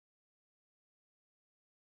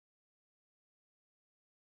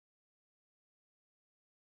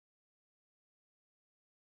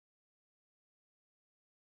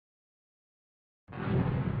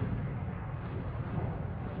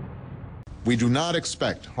We do not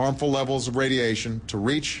expect harmful levels of radiation to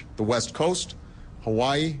reach the West Coast,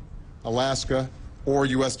 Hawaii, Alaska, or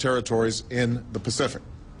U.S. territories in the Pacific.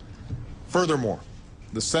 Furthermore,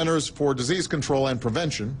 the Centers for Disease Control and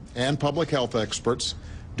Prevention and public health experts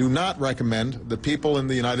do not recommend that people in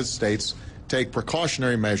the United States take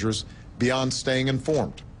precautionary measures beyond staying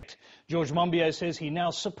informed. George Monbiot says he now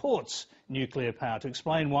supports nuclear power. To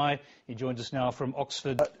explain why, he joins us now from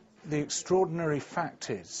Oxford. The extraordinary fact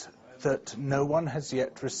is that no one has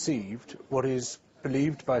yet received what is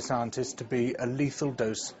believed by scientists to be a lethal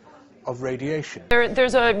dose of radiation.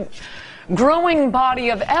 There's a growing body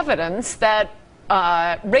of evidence that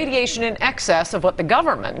radiation in excess of what the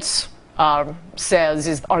government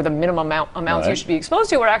says are the minimum amounts you should be exposed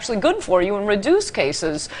to are actually good for you and reduce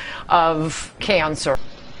cases of cancer.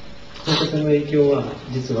 放射線の影響は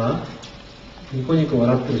実はニコニコ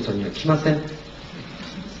笑ってる人には来ません。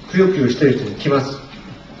ぷよぷよしてる人に来ます。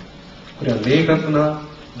これは明確な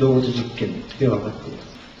同時実験で分かっています。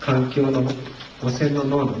環境の汚染の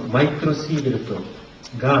濃度マイクロシーベルト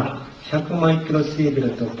が100マイクロシーベ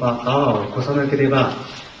ルトパーアワーを越さなければ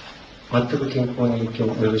全く健康に影響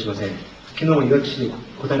を及ぼしません。昨日いわき市で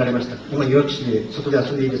答えられました。今いわき市で外で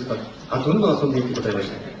遊んでいいですか。どんどん遊んでいいって答えまし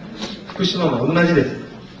た。福島も同じです。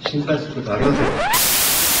心配することはありません。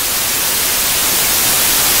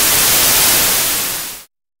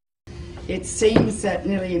It seems that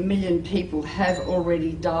nearly 1 million people have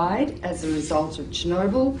already died as a result of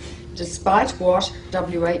Chernobyl, despite what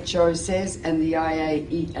WHO says and the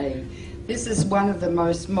IAEA. This is one of the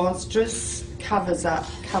most monstrous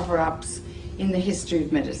cover-ups in the history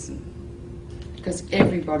of medicine, because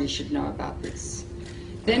everybody should know about this.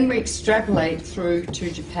 Then we extrapolate through to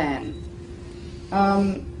Japan.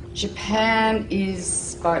 Japan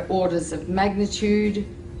is, by orders of magnitude,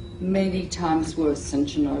 many times worse than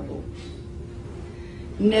Chernobyl.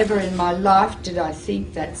 Never in my life did I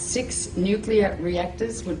think that 6 nuclear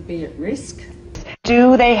reactors would be at risk.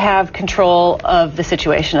 Do they have control of the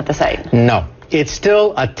situation at the site? No. It's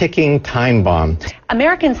still a ticking time bomb.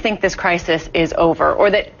 Americans think this crisis is over,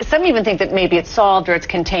 or that some even think that maybe it's solved or it's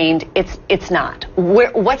contained. It's not.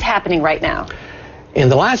 What's happening right now? In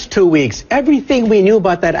the last 2 weeks, everything we knew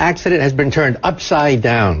about that accident has been turned upside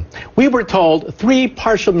down. We were told 3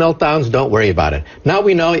 partial meltdowns, don't worry about it. Now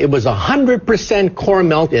we know it was 100% core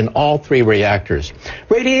melt in all 3 reactors.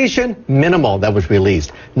 Radiation, minimal, that was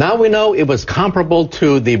released. Now we know it was comparable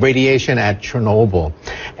to the radiation at Chernobyl.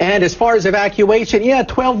 And as far as evacuation,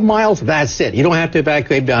 12 miles, that's it. You don't have to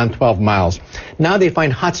evacuate beyond 12 miles. Now they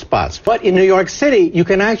find hot spots. But in New York City, you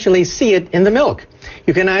can actually see it in the milk.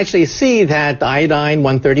 You can actually see that iodine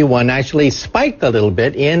 131 actually spiked a little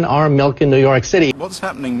bit in our milk in New York City. What's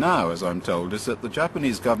happening now, as I'm told, is that the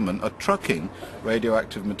Japanese government are trucking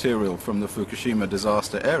radioactive material from the Fukushima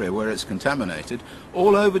disaster area where it's contaminated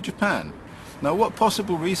all over Japan. Now, what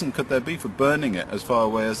possible reason could there be for burning it as far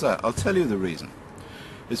away as that? I'll tell you the reason.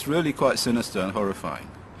 It's really quite sinister and horrifying.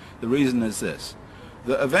 The reason is this.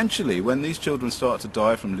 That eventually, when these children start to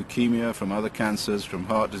die from leukemia, from other cancers, from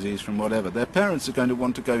heart disease, from whatever, their parents are going to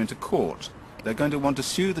want to go into court. They're going to want to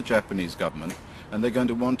sue the Japanese government, and they're going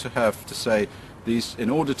to want to have to say, in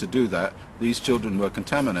order to do that, these children were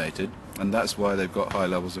contaminated, and that's why they've got high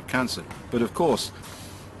levels of cancer. But of course,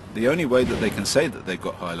 the only way that they can say that they've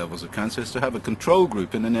got high levels of cancer is to have a control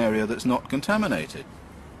group in an area that's not contaminated.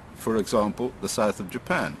 For example, the south of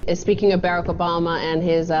Japan. Speaking of Barack Obama and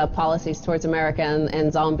his policies towards America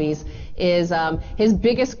and zombies, is his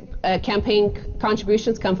biggest campaign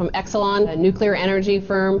contributions come from Exelon, a nuclear energy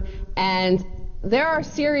firm, and there are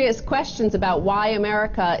serious questions about why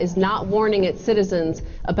America is not warning its citizens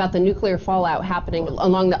about the nuclear fallout happening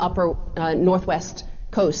along the upper northwest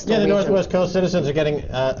coast. Yeah, the northwest coast citizens are getting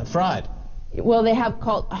fried. Well, they have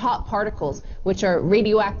called hot particles, which are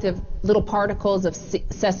radioactive little particles of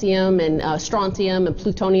cesium and strontium and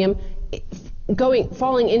plutonium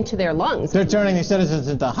falling into their lungs. They're turning these citizens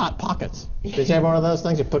into hot pockets. Did you have one of those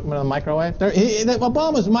things? You put them in a microwave?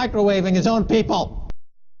 Obama's microwaving his own people.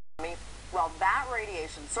 Well, that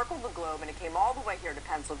radiation circled the globe and it came all the way here to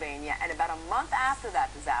Pennsylvania. And about a month after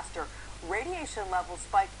that disaster, radiation levels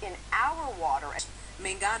spiked in our water.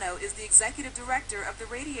 Mangano is the executive director of the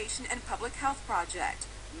Radiation and Public Health Project,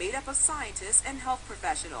 made up of scientists and health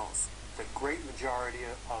professionals. The great majority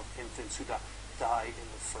of infants who died in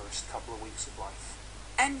the first couple of weeks of life.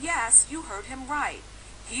 And yes, you heard him right.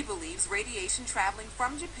 He believes radiation traveling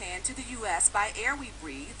from Japan to the U.S. by air we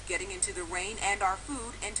breathe, getting into the rain and our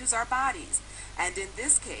food, enters our bodies. And in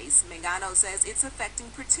this case, Mangano says it's affecting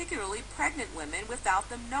particularly pregnant women without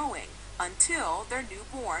them knowing, until their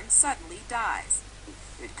newborn suddenly dies.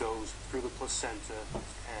 It goes through the placenta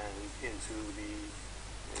and into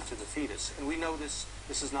to the fetus. And we know this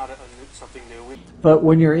is not something new. But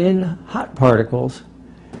when you're in hot particles,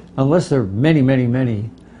 unless there are many, many, many,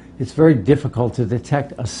 it's very difficult to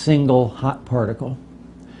detect a single hot particle.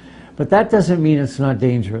 But that doesn't mean it's not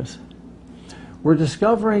dangerous. We're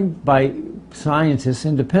discovering by scientists,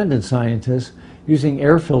 independent scientists, using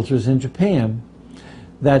air filters in Japan,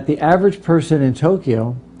 that the average person in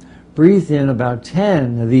Tokyo breathed in about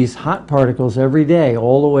 10 of these hot particles every day,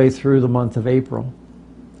 all the way through the month of April.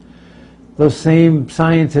 Those same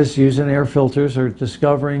scientists using air filters are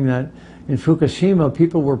discovering that in Fukushima,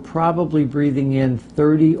 people were probably breathing in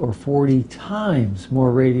 30 or 40 times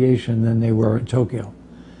more radiation than they were in Tokyo.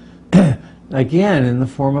 Again, in the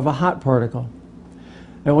form of a hot particle.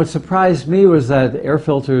 And what surprised me was that air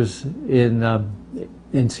filters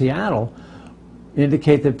in Seattle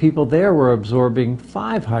indicate that people there were absorbing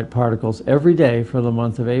 5 hot particles every day for the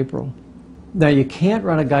month of April. Now, you can't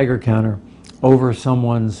run a Geiger counter over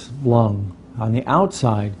someone's lung on the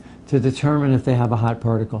outside to determine if they have a hot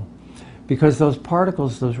particle, because those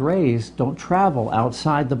particles, those rays, don't travel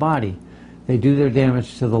outside the body. They do their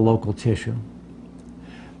damage to the local tissue.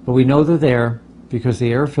 But we know they're there because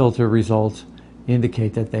the air filter results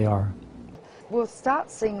indicate that they are. We'll start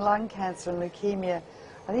seeing lung cancer and leukemia,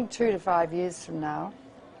 I think 2 to 5 years from now.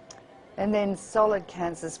 And then solid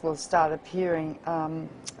cancers will start appearing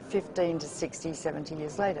 15 to 60, 70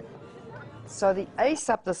 years later. So the ace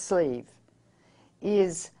up the sleeve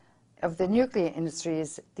of the nuclear industry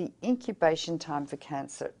is the incubation time for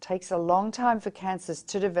cancer. It takes a long time for cancers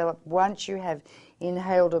to develop once you have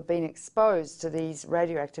inhaled or been exposed to these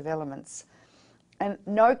radioactive elements. And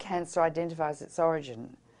no cancer identifies its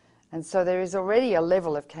origin. And so there is already a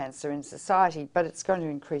level of cancer in society, but it's going to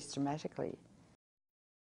increase dramatically.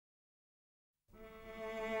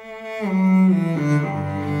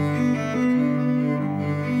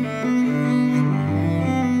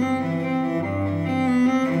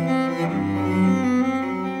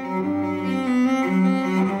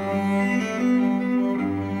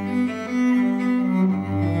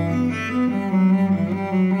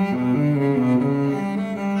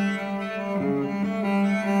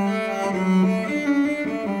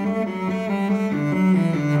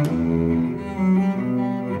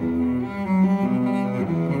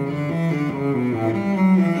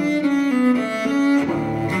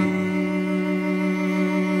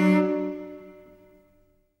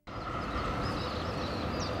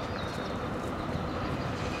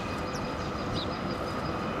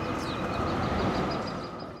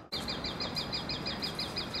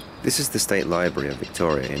 This is the State Library of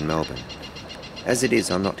Victoria in Melbourne. As it is,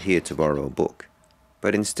 I'm not here to borrow a book,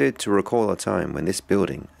 but instead to recall a time when this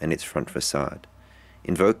building and its front facade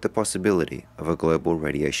invoked the possibility of a global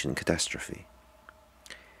radiation catastrophe.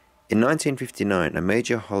 In 1959, a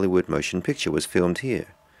major Hollywood motion picture was filmed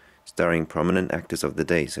here, starring prominent actors of the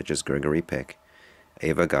day such as Gregory Peck,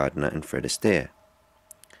 Ava Gardner and Fred Astaire.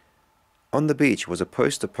 On the Beach was a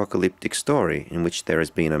post-apocalyptic story in which there has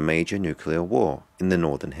been a major nuclear war in the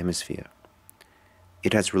Northern Hemisphere.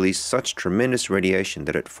 It has released such tremendous radiation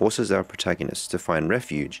that it forces our protagonists to find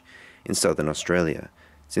refuge in southern Australia,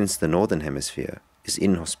 since the Northern Hemisphere is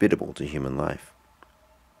inhospitable to human life.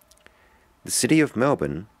 The city of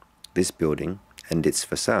Melbourne, this building, and its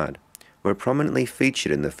facade were prominently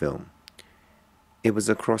featured in the film. It was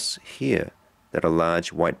across here that a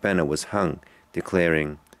large white banner was hung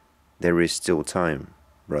declaring, "There is still time,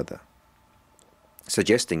 brother,"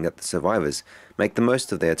 suggesting that the survivors make the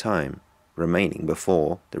most of their time remaining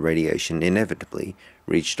before the radiation inevitably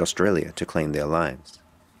reached Australia to claim their lives.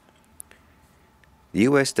 The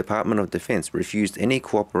US Department of Defense refused any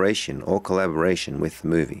cooperation or collaboration with the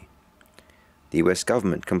movie. The US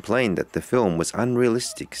government complained that the film was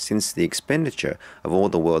unrealistic since the expenditure of all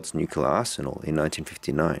the world's nuclear arsenal in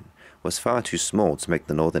 1959 was far too small to make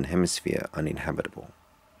the Northern Hemisphere uninhabitable.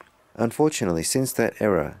 Unfortunately, since that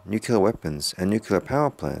era, nuclear weapons and nuclear power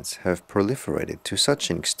plants have proliferated to such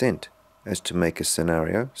an extent as to make a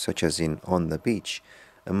scenario, such as in On the Beach,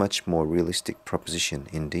 a much more realistic proposition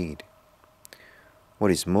indeed.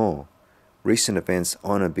 What is more, recent events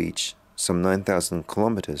on a beach some 9,000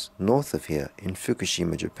 kilometers north of here in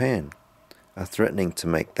Fukushima, Japan, are threatening to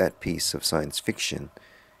make that piece of science fiction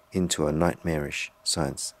into a nightmarish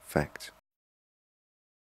science fact.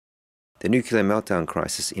 The nuclear meltdown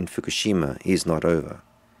crisis in Fukushima is not over.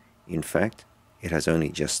 In fact, it has only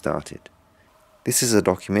just started. This is a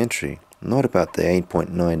documentary not about the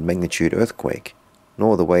 8.9 magnitude earthquake,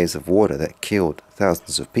 nor the waves of water that killed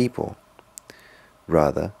thousands of people.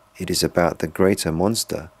 Rather, it is about the greater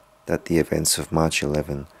monster that the events of March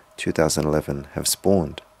 11, 2011 have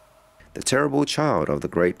spawned. The terrible child of the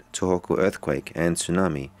great Tohoku earthquake and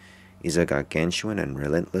tsunami is a gargantuan and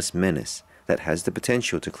relentless menace that has the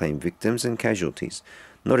potential to claim victims and casualties,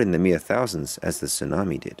 not in the mere thousands as the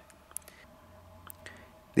tsunami did.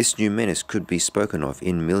 This new menace could be spoken of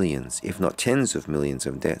in millions, if not tens of millions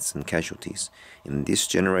of deaths and casualties in this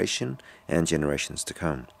generation and generations to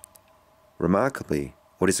come. Remarkably,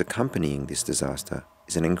 what is accompanying this disaster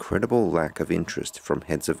is an incredible lack of interest from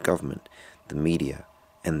heads of government, the media,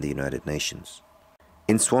 and the United Nations.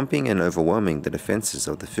 In swamping and overwhelming the defenses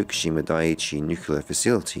of the Fukushima Daiichi nuclear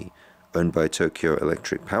facility, owned by Tokyo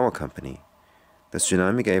Electric Power Company, the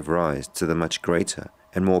tsunami gave rise to the much greater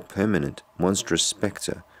and more permanent monstrous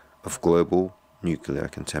spectre of global nuclear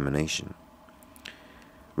contamination.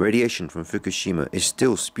 Radiation from Fukushima is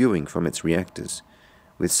still spewing from its reactors,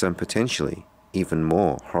 with some potentially even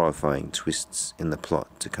more horrifying twists in the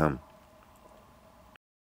plot to come.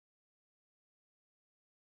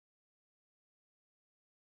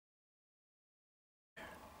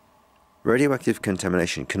 Radioactive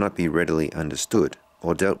contamination cannot be readily understood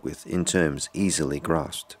or dealt with in terms easily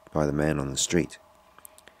grasped by the man on the street.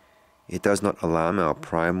 It does not alarm our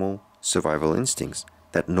primal survival instincts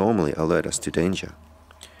that normally alert us to danger.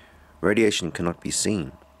 Radiation cannot be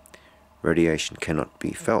seen. Radiation cannot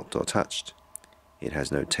be felt or touched. It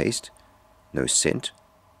has no taste, no scent,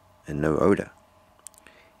 and no odor.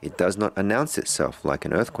 It does not announce itself like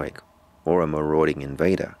an earthquake, or a marauding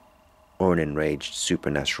invader, or an enraged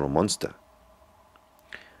supernatural monster.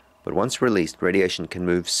 But once released, radiation can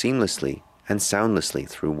move seamlessly and soundlessly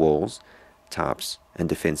through walls, tarps, and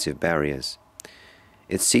defensive barriers.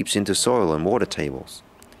 It seeps into soil and water tables.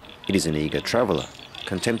 It is an eager traveler,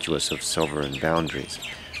 contemptuous of sovereign boundaries,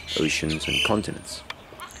 oceans and continents.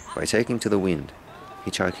 By taking to the wind,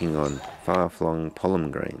 hitchhiking on far-flung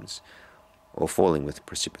pollen grains, or falling with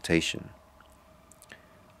precipitation.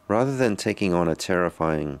 Rather than taking on a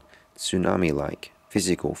terrifying tsunami-like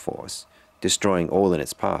physical force, destroying all in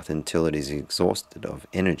its path until it is exhausted of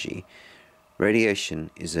energy, radiation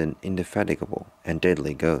is an indefatigable and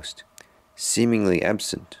deadly ghost, seemingly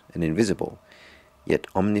absent and invisible, yet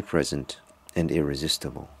omnipresent and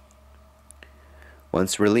irresistible.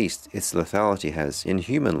 Once released, its lethality has, in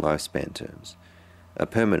human lifespan terms, a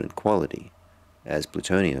permanent quality, as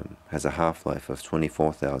plutonium has a half-life of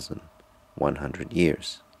 24,100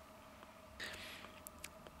 years.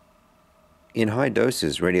 In high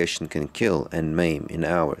doses, radiation can kill and maim in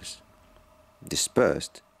hours.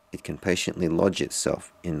 Dispersed, it can patiently lodge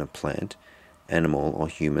itself in a plant, animal, or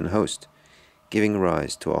human host, giving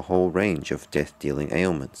rise to a whole range of death-dealing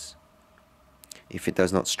ailments. If it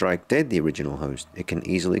does not strike dead the original host, it can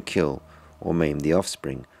easily kill or maim the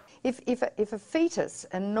offspring. If a fetus,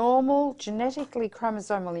 a normal, genetically,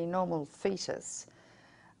 chromosomally normal fetus,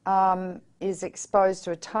 is exposed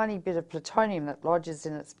to a tiny bit of plutonium that lodges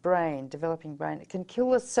in its brain, developing brain, it can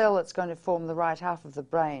kill the cell that's going to form the right half of the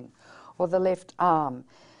brain or the left arm.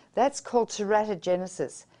 That's called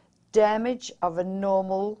teratogenesis, damage of a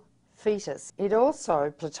normal fetus. It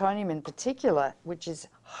also, plutonium in particular, which is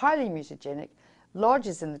highly mutagenic,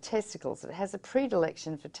 lodges in the testicles. It has a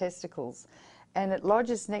predilection for testicles, and it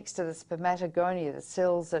lodges next to the spermatogonia, the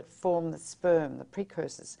cells that form the sperm, the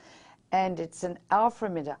precursors. And it's an alpha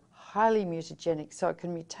emitter, highly mutagenic, so it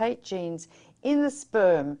can mutate genes in the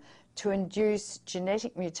sperm to induce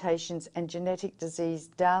genetic mutations and genetic disease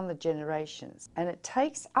down the generations. And it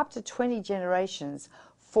takes up to 20 generations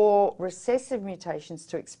for recessive mutations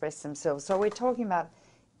to express themselves. So we're talking about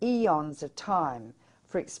eons of time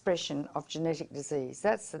for expression of genetic disease.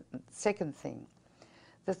 That's the second thing.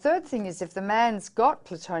 The third thing is if the man's got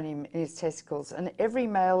plutonium in his testicles, and every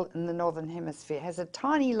male in the Northern Hemisphere has a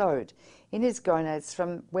tiny load in his gonads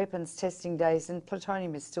from weapons testing days, and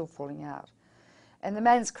plutonium is still falling out. And the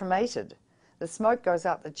man's cremated. The smoke goes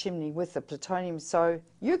out the chimney with the plutonium, so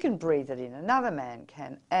you can breathe it in, another man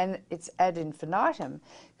can, and it's ad infinitum,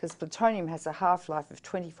 because plutonium has a half-life of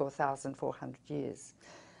 24,400 years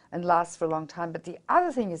and lasts for a long time. But the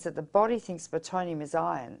other thing is that the body thinks plutonium is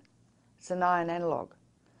iron. It's an iron analogue.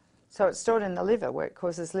 So it's stored in the liver, where it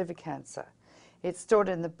causes liver cancer. It's stored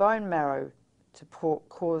in the bone marrow to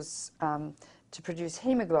produce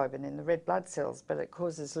hemoglobin in the red blood cells, but it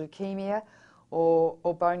causes leukemia or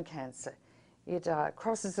bone cancer. It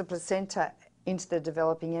crosses the placenta into the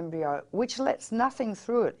developing embryo, which lets nothing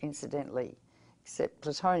through it, incidentally, except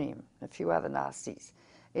plutonium and a few other nasties.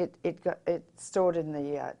 It's stored in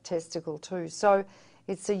the testicle too. So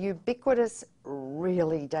it's a ubiquitous,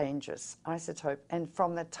 really dangerous isotope. And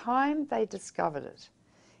from the time they discovered it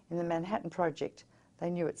in the Manhattan Project, they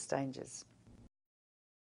knew its dangers.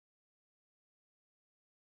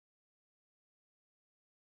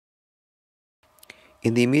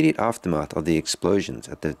 In the immediate aftermath of the explosions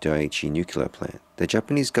at the Daiichi nuclear plant, the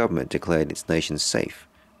Japanese government declared its nation safe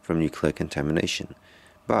from nuclear contamination,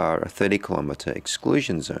 bar a 30-kilometer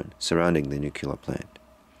exclusion zone surrounding the nuclear plant.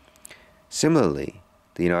 Similarly,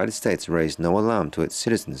 the United States raised no alarm to its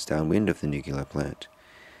citizens downwind of the nuclear plant.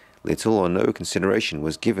 Little or no consideration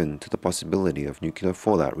was given to the possibility of nuclear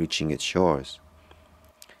fallout reaching its shores.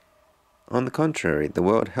 On the contrary, the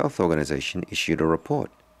World Health Organization issued a report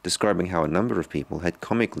describing how a number of people had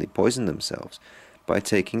comically poisoned themselves by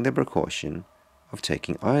taking the precaution of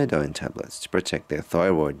taking iodine tablets to protect their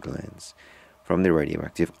thyroid glands from the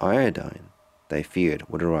radioactive iodine they feared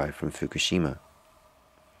would arrive from Fukushima.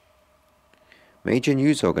 Major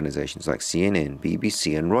news organizations like CNN,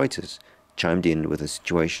 BBC and Reuters chimed in with a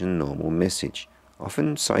situation-normal message,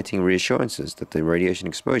 often citing reassurances that the radiation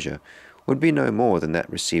exposure would be no more than that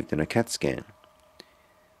received in a CAT scan.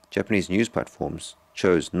 Japanese news platforms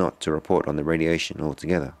chose not to report on the radiation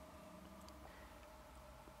altogether.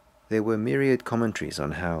 There were myriad commentaries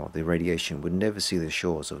on how the radiation would never see the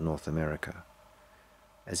shores of North America.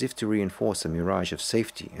 As if to reinforce a mirage of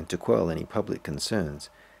safety and to quell any public concerns,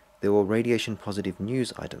 there were radiation-positive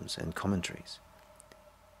news items and commentaries.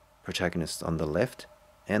 Protagonists on the left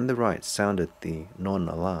and the right sounded the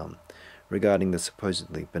non-alarm regarding the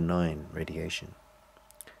supposedly benign radiation.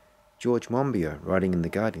 George Monbiot, writing in The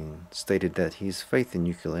Guardian, stated that his faith in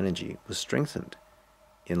nuclear energy was strengthened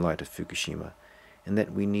in light of Fukushima and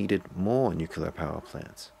that we needed more nuclear power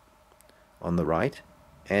plants. On the right,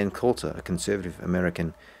 Ann Coulter, a conservative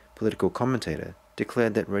American political commentator,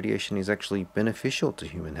 declared that radiation is actually beneficial to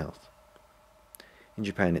human health. In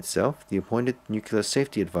Japan itself, the appointed nuclear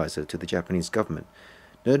safety advisor to the Japanese government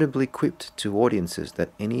notably quipped to audiences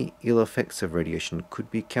that any ill effects of radiation could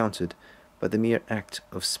be countered by the mere act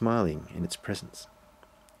of smiling in its presence.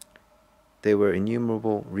 There were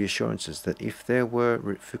innumerable reassurances that if there were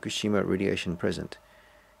Fukushima radiation present,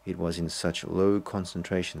 it was in such low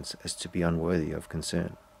concentrations as to be unworthy of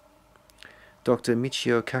concern. Dr.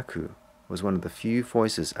 Michio Kaku was one of the few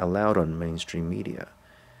voices allowed on mainstream media,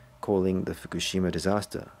 calling the Fukushima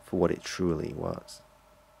disaster for what it truly was.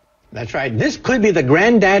 That's right. This could be the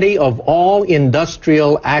granddaddy of all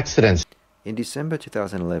industrial accidents. In December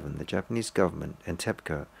 2011, the Japanese government and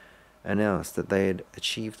TEPCO announced that they had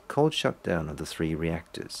achieved cold shutdown of the 3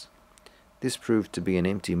 reactors. This proved to be an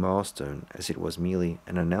empty milestone, as it was merely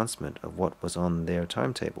an announcement of what was on their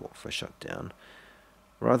timetable for shutdown,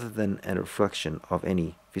 rather than a reflection of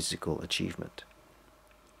any physical achievement.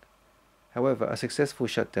 However, a successful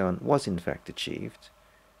shutdown was in fact achieved,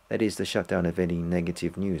 that is, the shutdown of any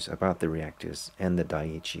negative news about the reactors and the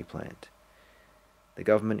Daiichi plant. The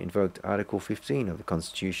government invoked Article 15 of the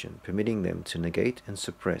Constitution, permitting them to negate and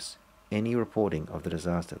suppress any reporting of the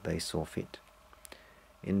disaster they saw fit.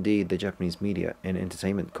 Indeed, the Japanese media and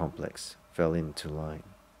entertainment complex fell into line.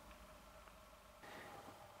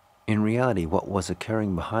 In reality, what was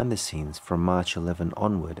occurring behind the scenes from March 11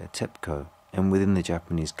 onward at TEPCO and within the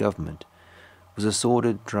Japanese government was a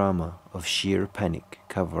sordid drama of sheer panic,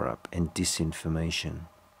 cover-up and disinformation.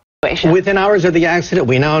 Within hours of the accident,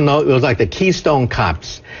 we now know it was like the Keystone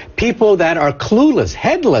Cops. People that are clueless,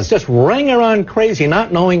 headless, just running around crazy,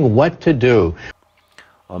 not knowing what to do.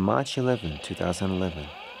 On March 11, 2011,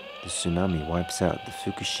 the tsunami wipes out the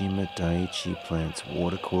Fukushima Daiichi plant's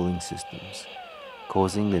water cooling systems,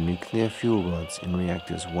 causing the nuclear fuel rods in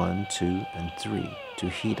reactors 1, 2, and 3 to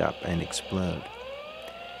heat up and explode.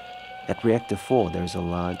 At reactor 4, there is a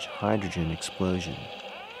large hydrogen explosion.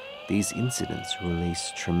 These incidents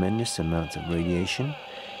release tremendous amounts of radiation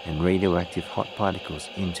and radioactive hot particles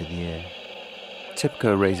into the air.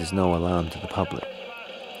 TEPCO raises no alarm to the public.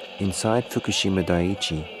 Inside Fukushima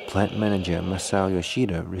Daiichi, plant manager Masao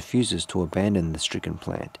Yoshida refuses to abandon the stricken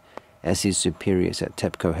plant, as his superiors at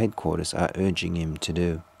TEPCO headquarters are urging him to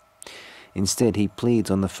do. Instead, he pleads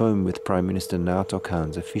on the phone with Prime Minister Naoto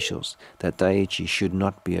Kan's officials that Daiichi should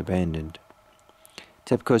not be abandoned.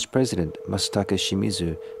 TEPCO's president, Masataka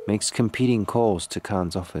Shimizu, makes competing calls to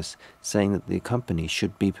Kan's office, saying that the company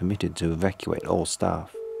should be permitted to evacuate all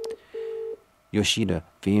staff. Yoshida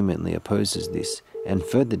vehemently opposes this and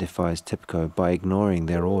further defies TEPCO by ignoring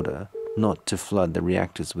their order not to flood the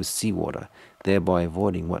reactors with seawater, thereby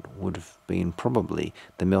avoiding what would have been probably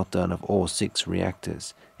the meltdown of all 6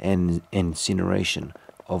 reactors and incineration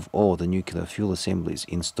of all the nuclear fuel assemblies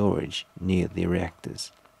in storage near the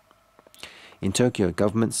reactors. In Tokyo,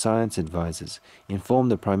 government science advisors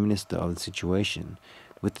informed the Prime Minister of the situation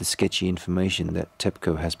with the sketchy information that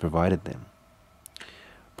TEPCO has provided them.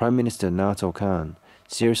 Prime Minister Naoto Kan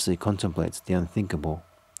seriously contemplates the unthinkable,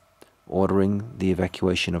 ordering the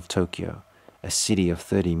evacuation of Tokyo, a city of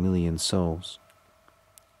 30 million souls.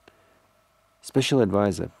 Special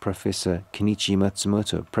Advisor Professor Kenichi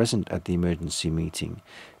Matsumoto, present at the emergency meeting,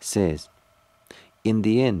 says, "In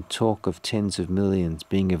the end, talk of tens of millions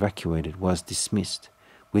being evacuated was dismissed,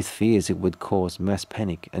 with fears it would cause mass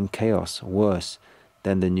panic and chaos worse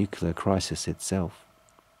than the nuclear crisis itself."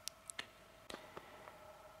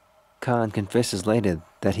 Khan confesses later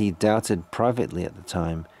that he doubted privately at the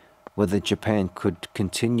time whether Japan could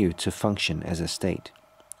continue to function as a state.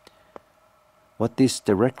 What this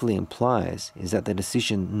directly implies is that the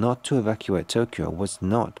decision not to evacuate Tokyo was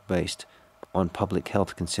not based on public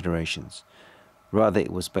health considerations. Rather,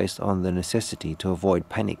 it was based on the necessity to avoid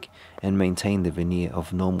panic and maintain the veneer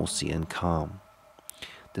of normalcy and calm.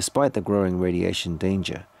 Despite the growing radiation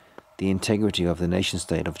danger, the integrity of the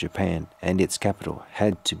nation-state of Japan and its capital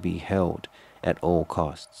had to be held at all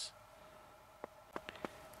costs.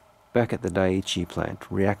 Back at the Daiichi plant,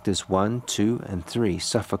 reactors 1, 2, and 3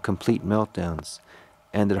 suffer complete meltdowns,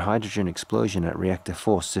 and a hydrogen explosion at reactor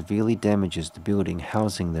 4 severely damages the building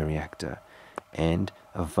housing the reactor, and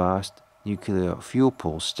a vast nuclear fuel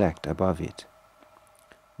pool stacked above it.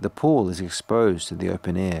 The pool is exposed to the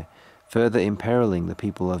open air, further imperiling the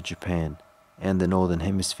people of Japan and the Northern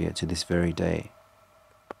Hemisphere to this very day.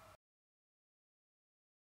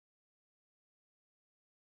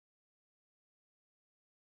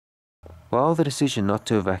 While the decision not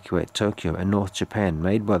to evacuate Tokyo and North Japan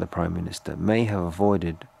made by the Prime Minister may have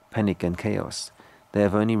avoided panic and chaos, they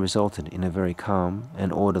have only resulted in a very calm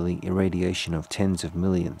and orderly irradiation of tens of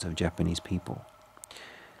millions of Japanese people.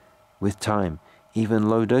 With time, even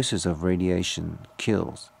low doses of radiation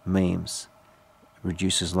kills, maims,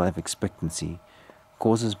 reduces life expectancy,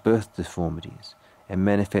 causes birth deformities, and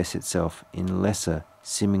manifests itself in lesser,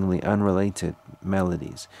 seemingly unrelated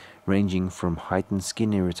maladies, ranging from heightened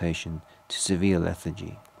skin irritation to severe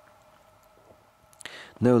lethargy.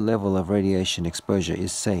 No level of radiation exposure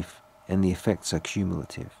is safe, and the effects are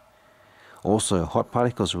cumulative. Also, hot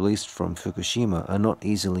particles released from Fukushima are not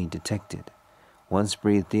easily detected. Once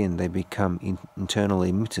breathed in, they become internal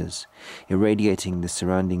emitters, irradiating the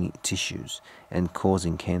surrounding tissues and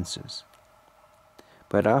causing cancers.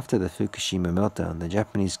 But after the Fukushima meltdown, the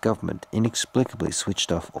Japanese government inexplicably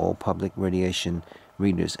switched off all public radiation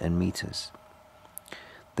readers and meters.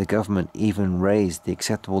 The government even raised the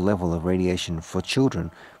acceptable level of radiation for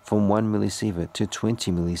children from 1 millisievert to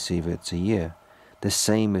 20 millisieverts a year, the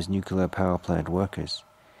same as nuclear power plant workers.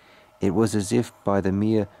 It was as if by the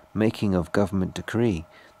mere making of government decree,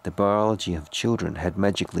 the biology of children had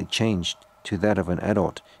magically changed to that of an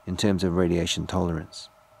adult in terms of radiation tolerance.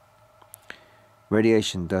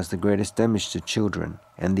 Radiation does the greatest damage to children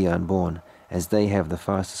and the unborn, as they have the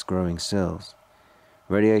fastest growing cells.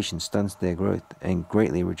 Radiation stunts their growth and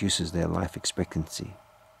greatly reduces their life expectancy.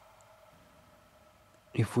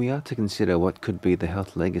 If we are to consider what could be the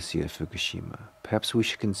health legacy of Fukushima, perhaps we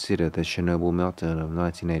should consider the Chernobyl meltdown of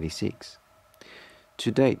 1986.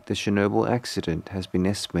 To date, the Chernobyl accident has been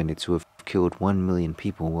estimated to have killed 1 million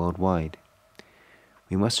people worldwide.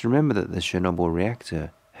 We must remember that the Chernobyl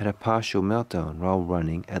reactor had a partial meltdown while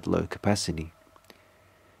running at low capacity.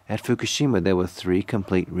 At Fukushima, there were 3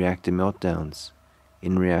 complete reactor meltdowns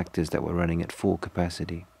in reactors that were running at full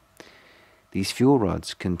capacity. These fuel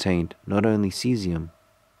rods contained not only cesium,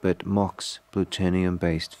 but MOX,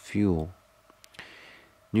 plutonium-based fuel.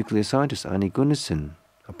 Nuclear scientist Arne Gunnarsson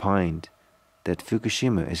opined that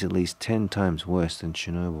Fukushima is at least 10 times worse than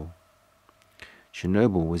Chernobyl.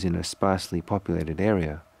 Chernobyl was in a sparsely populated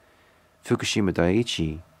area. Fukushima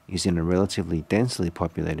Daiichi is in a relatively densely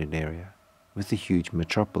populated area, with the huge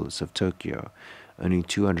metropolis of Tokyo only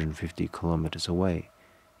 250 kilometers away,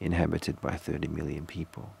 inhabited by 30 million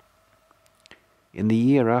people. In the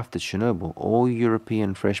year after Chernobyl, all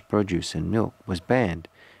European fresh produce and milk was banned,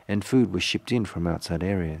 and food was shipped in from outside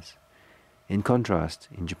areas. In contrast,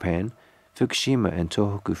 in Japan, Fukushima and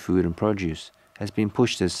Tohoku food and produce has been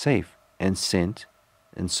pushed as safe and sent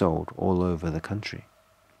and sold all over the country.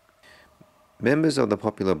 Members of the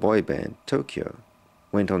popular boy band Tokyo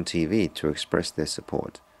went on TV to express their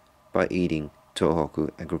support by eating Tohoku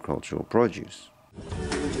agricultural produce.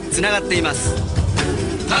 つながっています。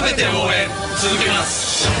食べて応援続けま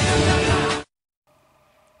す。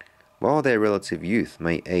 While their relative youth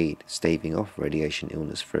may aid staving off radiation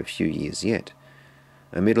illness for a few years yet,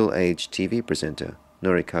 a middle-aged TV presenter,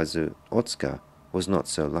 Norikazu Otsuka, was not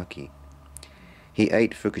so lucky. He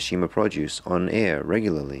ate Fukushima produce on air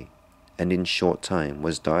regularly, and in short time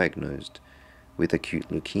was diagnosed with acute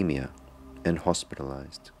leukemia and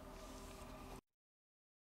hospitalized.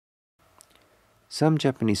 Some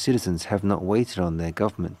Japanese citizens have not waited on their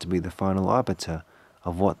government to be the final arbiter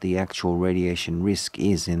of what the actual radiation risk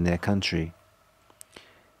is in their country.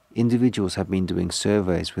 individuals have been doing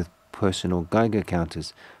surveys with personal Geiger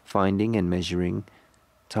counters, finding and measuring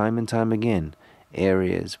time and time again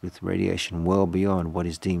areas with radiation well beyond what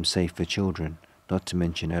is deemed safe for children, not to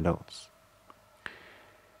mention adults.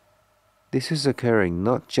 This is occurring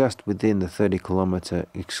not just within the 30-kilometer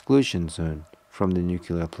exclusion zone from the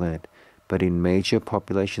nuclear plant, but in major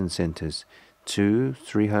population centers 200,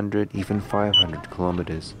 300, even 500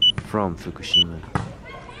 kilometers from Fukushima.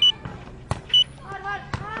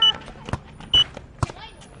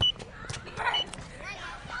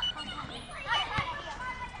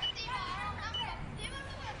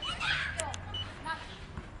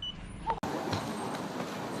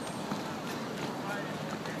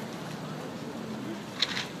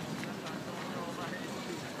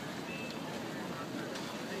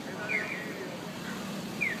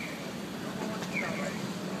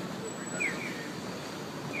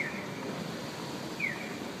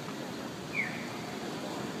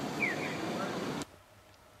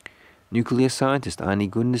 Nuclear scientist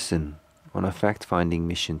Arne Gundersen, on a fact-finding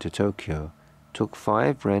mission to Tokyo, took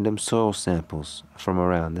 5 random soil samples from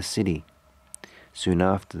around the city soon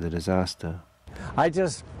after the disaster. I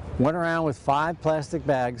just went around with 5 plastic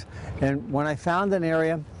bags, and when I found an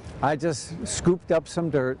area, I just scooped up some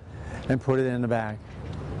dirt and put it in the bag.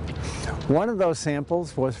 One of those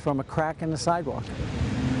samples was from a crack in the sidewalk.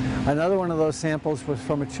 Another one of those samples was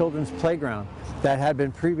from a children's playground that had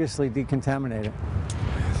been previously decontaminated.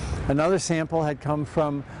 Another sample had come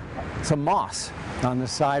from some moss on the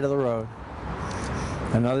side of the road.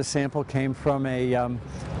 Another sample came from the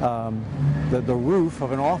roof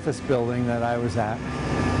of an office building that I was at.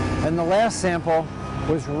 And the last sample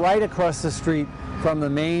was right across the street from the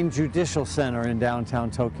main judicial center in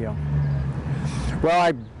downtown Tokyo. Well,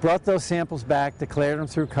 I brought those samples back, declared them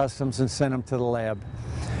through customs, and sent them to the lab.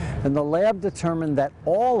 And the lab determined that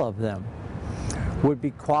all of them would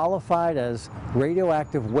be qualified as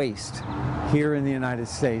radioactive waste here in the United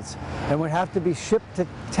States and would have to be shipped to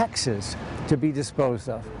Texas to be disposed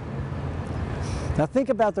of. Now think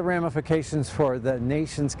about the ramifications for the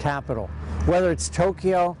nation's capital, whether it's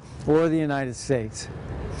Tokyo or the United States.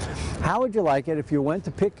 How would you like it if you went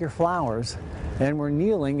to pick your flowers and were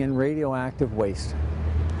kneeling in radioactive waste?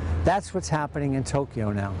 That's what's happening in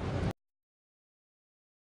Tokyo now.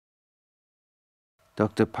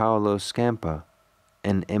 Dr. Paolo Scampa,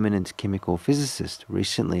 an eminent chemical physicist,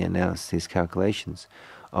 recently announced his calculations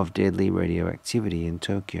of deadly radioactivity in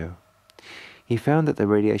Tokyo. He found that the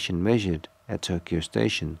radiation measured at Tokyo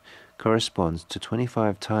Station corresponds to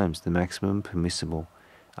 25 times the maximum permissible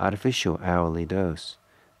artificial hourly dose,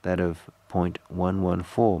 that of 0.114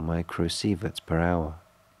 microsieverts per hour.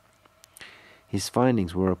 His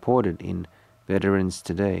findings were reported in Veterans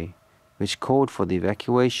Today, which called for the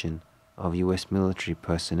evacuation of US military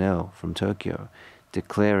personnel from Tokyo,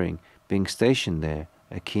 declaring being stationed there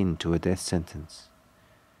akin to a death sentence.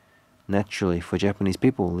 Naturally, for Japanese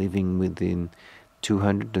people living within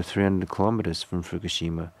 200 to 300 kilometers from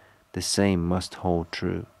Fukushima, the same must hold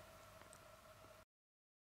true.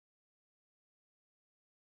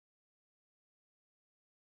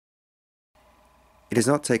 It has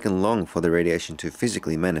not taken long for the radiation to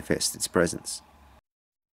physically manifest its presence.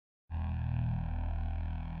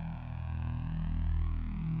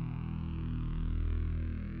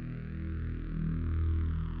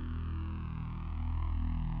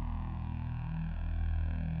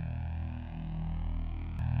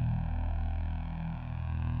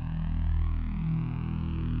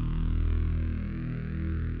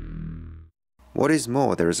 What is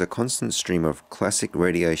more, there is a constant stream of classic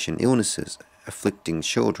radiation illnesses afflicting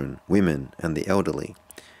children, women, and the elderly.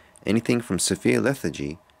 Anything from severe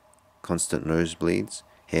lethargy, constant nosebleeds,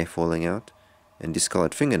 hair falling out, and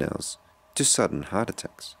discolored fingernails, to sudden heart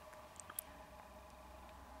attacks.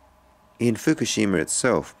 In Fukushima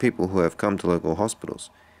itself, people who have come to local hospitals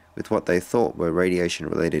with what they thought were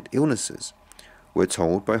radiation-related illnesses were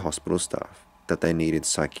told by hospital staff that they needed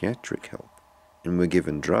psychiatric help and were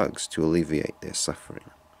given drugs to alleviate their suffering.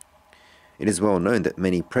 It is well known that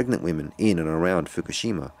many pregnant women in and around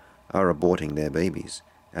Fukushima are aborting their babies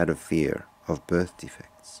out of fear of birth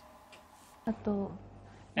defects.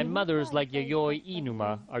 And mothers like Yayoi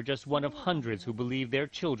Inuma are just one of hundreds who believe their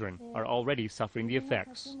children are already suffering the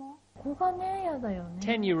effects.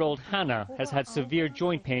 10-year-old Hana has had severe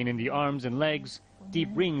joint pain in the arms and legs, deep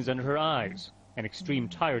rings under her eyes, and extreme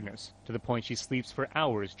tiredness to the point she sleeps for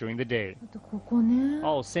hours during the day.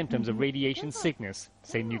 All symptoms of radiation sickness,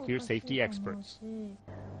 say nuclear safety experts.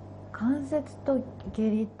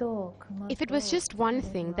 If it was just one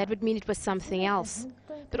thing, that would mean it was something else.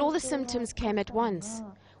 But all the symptoms came at once.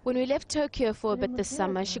 When we left Tokyo for a bit this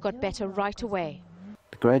summer, she got better right away.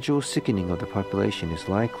 The gradual sickening of the population is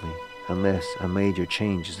likely unless a major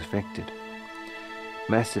change is effected.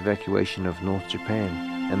 Mass evacuation of North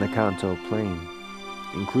Japan and the Kanto Plain,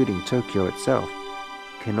 including Tokyo itself,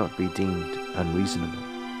 cannot be deemed unreasonable.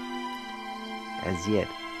 As yet,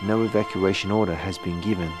 no evacuation order has been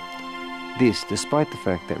given. This despite the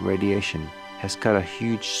fact that radiation has cut a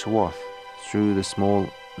huge swath through the small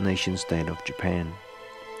nation-state of Japan.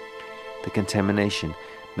 The contamination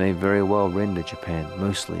may very well render Japan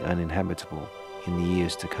mostly uninhabitable in the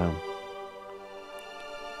years to come.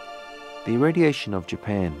 The irradiation of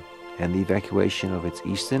Japan and the evacuation of its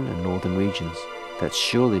eastern and northern regions that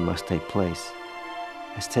surely must take place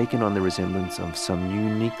has taken on the resemblance of some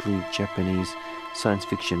uniquely Japanese science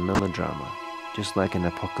fiction melodrama, just like an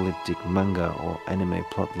apocalyptic manga or anime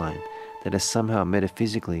plotline that has somehow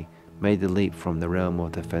metaphysically made the leap from the realm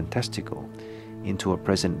of the fantastical into a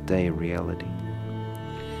present-day reality.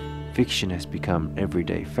 Fiction has become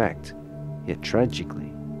everyday fact, yet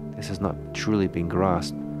tragically, this has not truly been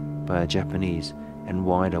grasped by a Japanese and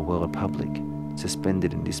wider world public,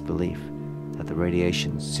 suspended in disbelief that the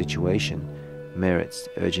radiation situation merits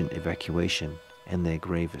urgent evacuation and their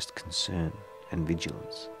gravest concern and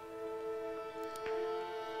vigilance.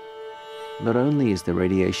 Not only is the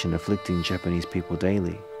radiation afflicting Japanese people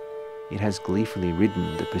daily, it has gleefully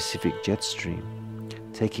ridden the Pacific jet stream,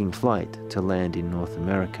 taking flight to land in North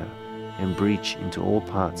America and breach into all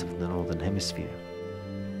parts of the Northern Hemisphere.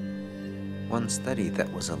 One study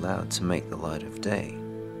that was allowed to make the light of day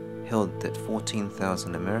held that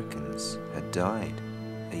 14,000 Americans had died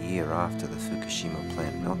a year after the Fukushima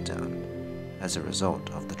plant meltdown as a result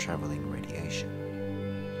of the traveling radiation.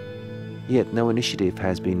 Yet no initiative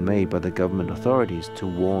has been made by the government authorities to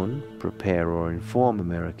warn, prepare or inform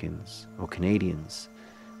Americans or Canadians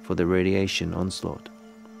for the radiation onslaught.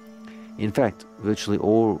 In fact, virtually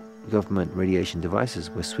all government radiation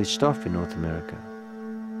devices were switched off in North America.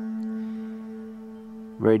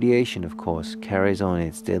 Radiation, of course, carries on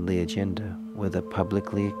its deadly agenda, whether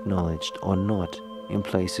publicly acknowledged or not, in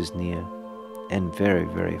places near and very,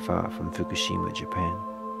 very far from Fukushima, Japan.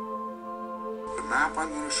 The map I'm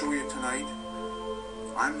going to show you tonight,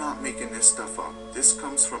 I'm not making this stuff up. This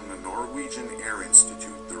comes from the Norwegian Air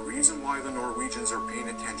Institute. The reason why the Norwegians are paying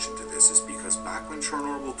attention to this is because back when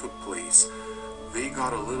Chernobyl took place, they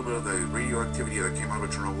got a little bit of the radioactivity that came out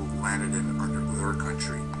of Chernobyl landed in under their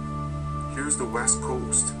country. Here's the west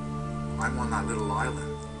coast. I'm on that little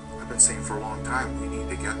island. I've been saying for a long time, we need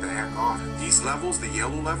to get the heck off. These levels, the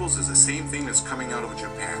yellow levels, is the same thing that's coming out of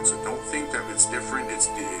Japan. So don't think that it's different, it's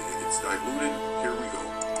diluted. Here we go.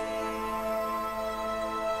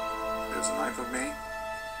 There's the 9th of May.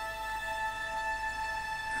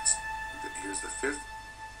 Here's the 5th.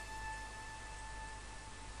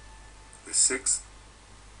 The 6th.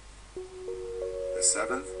 The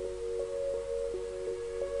 7th.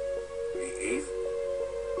 The 8th.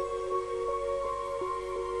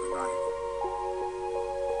 The 9th.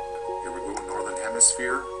 Here we go, Northern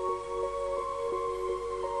Hemisphere.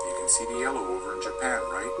 You can see the yellow over in Japan,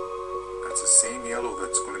 right? That's the same yellow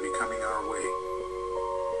that's going to be coming our way.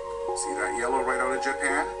 See that yellow right out of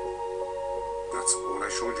Japan? That's what I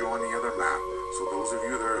showed you on the other map. So those of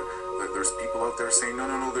you there's people out there saying, no,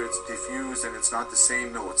 it's diffused and it's not the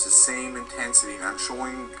same. No, it's the same intensity. And I'm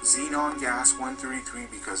showing xenon gas 133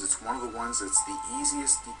 because it's one of the ones that's the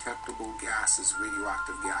easiest detectable gases,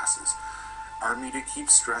 radioactive gases. Armida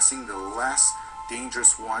keeps stressing the less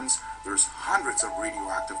dangerous ones. There's hundreds of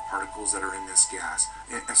radioactive particles that are in this gas,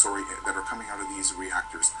 that are coming out of these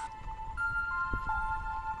reactors.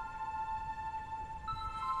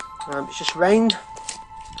 It's just rained,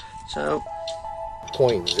 so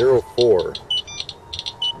 0.04.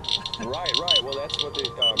 Right. Well, that's what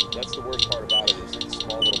that's the worst part about it is it's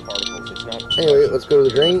small little particles. It's not. Anyway, let's go to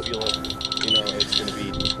the drain. It's going to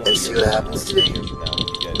be. Let's see what happens today.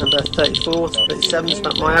 Number 34, 37 is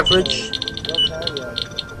about my average,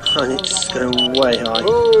 and it's going way high.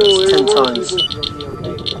 It's 10 times.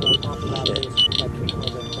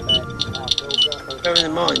 Bearing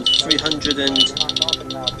in mind,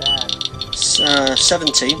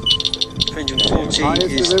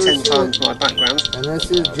 340 is 10 times my background. And this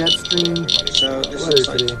is jet stream. So this looks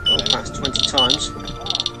like gone past 20 times.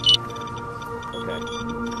 Okay.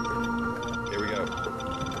 Here we go.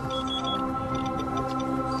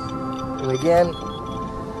 And again,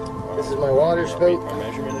 this is my water scope. Our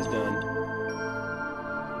measurement is done.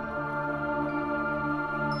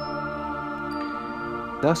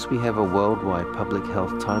 Thus we have a worldwide public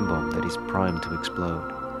health time bomb that is primed to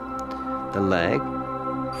explode. The lag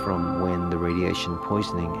from when the radiation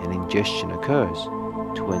poisoning and ingestion occurs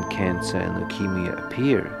to when cancer and leukemia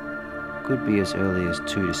appear could be as early as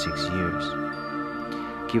 2 to 6 years.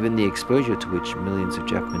 Given the exposure to which millions of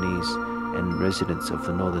Japanese and residents of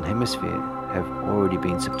the Northern Hemisphere have already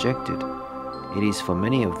been subjected, it is for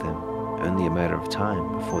many of them only a matter of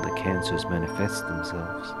time before the cancers manifest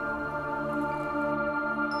themselves.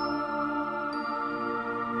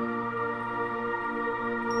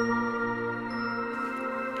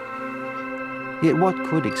 Yet what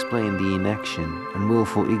could explain the inaction and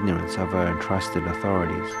willful ignorance of our entrusted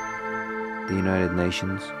authorities? The United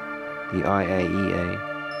Nations, the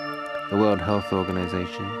IAEA, the World Health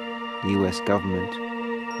Organization, the US government,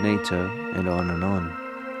 NATO, and on.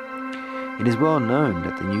 It is well known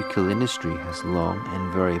that the nuclear industry has long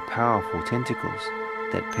and very powerful tentacles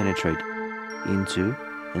that penetrate into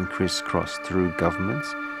and crisscross through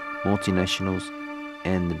governments, multinationals,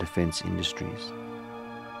 and the defense industries.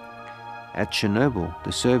 At Chernobyl,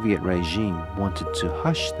 the Soviet regime wanted to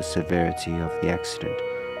hush the severity of the accident,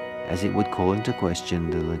 as it would call into question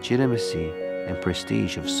the legitimacy and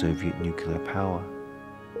prestige of Soviet nuclear power.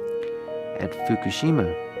 At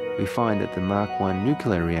Fukushima, we find that the Mark I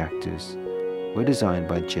nuclear reactors were designed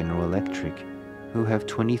by General Electric, who have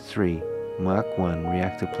 23 Mark I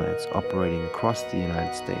reactor plants operating across the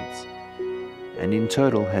United States, and in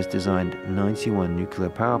total has designed 91 nuclear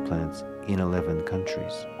power plants in 11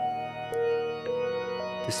 countries.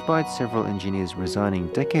 Despite several engineers resigning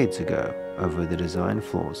decades ago over the design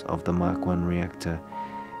flaws of the Mark I reactor,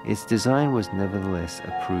 its design was nevertheless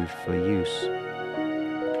approved for use.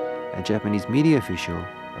 A Japanese media official,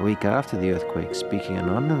 a week after the earthquake, speaking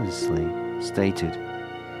anonymously, stated,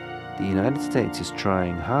 "The United States is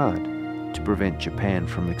trying hard to prevent Japan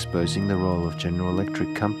from exposing the role of General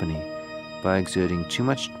Electric Company by exerting too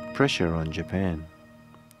much pressure on Japan."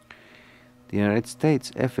 The United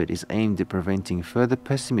States' effort is aimed at preventing further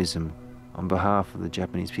pessimism on behalf of the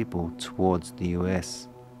Japanese people towards the US.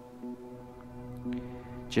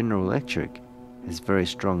 General Electric has very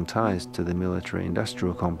strong ties to the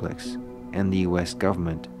military-industrial complex and the US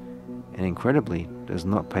government, and incredibly does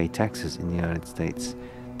not pay taxes in the United States,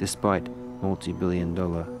 despite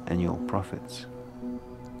multi-billion-dollar annual profits.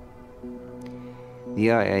 The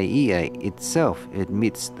IAEA itself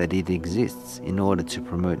admits that it exists in order to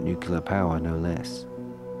promote nuclear power, no less.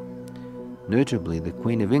 Notably, the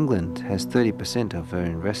Queen of England has 30% of her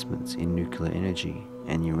investments in nuclear energy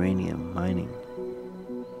and uranium mining.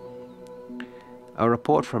 A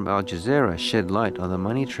report from Al Jazeera shed light on the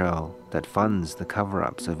money trail that funds the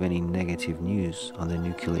cover-ups of any negative news on the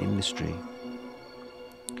nuclear industry.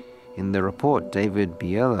 In the report, David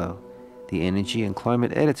Biello, the energy and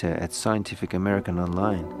climate editor at Scientific American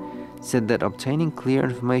Online, said that obtaining clear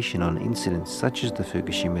information on incidents such as the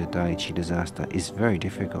Fukushima Daiichi disaster is very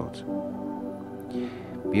difficult.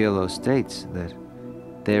 Biello states that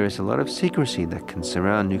there is a lot of secrecy that can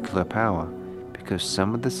surround nuclear power because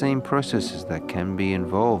some of the same processes that can be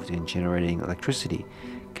involved in generating electricity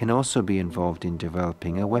can also be involved in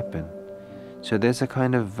developing a weapon. So there's a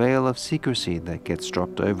kind of veil of secrecy that gets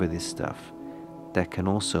dropped over this stuff that can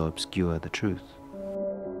also obscure the truth.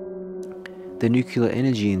 The Nuclear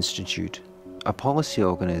Energy Institute, a policy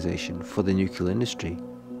organization for the nuclear industry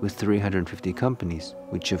with 350 companies,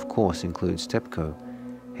 which of course includes TEPCO,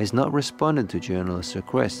 has not responded to journalists'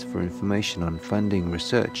 requests for information on funding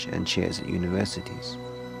research and chairs at universities.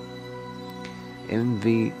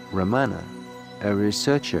 M.V. Ramana, a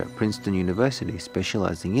researcher at Princeton University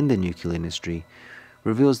specializing in the nuclear industry,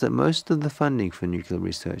 reveals that most of the funding for nuclear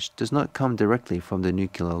research does not come directly from the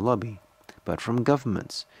nuclear lobby, but from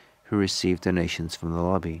governments who receive donations from the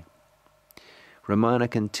lobby. Ramana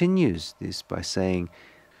continues this by saying,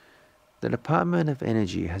 "The Department of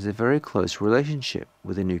Energy has a very close relationship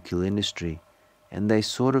with the nuclear industry, and they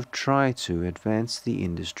sort of try to advance the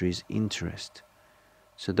industry's interest.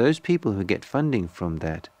 So those people who get funding from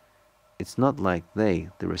that, it's not like they,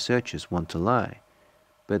 the researchers, want to lie,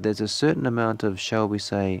 but there's a certain amount of, shall we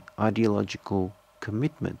say, ideological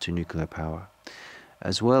commitment to nuclear power,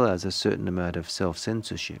 as well as a certain amount of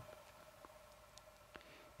self-censorship.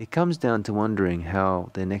 It comes down to wondering how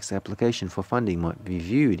their next application for funding might be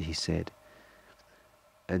viewed," he said.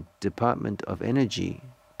 A Department of Energy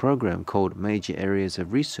program called Major Areas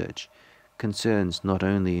of Research concerns not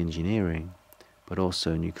only engineering, but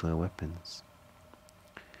also nuclear weapons.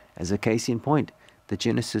 As a case in point, the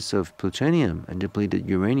genesis of plutonium and depleted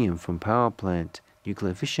uranium from power plant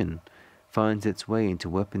nuclear fission finds its way into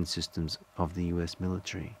weapon systems of the US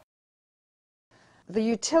military. The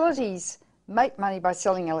utilities make money by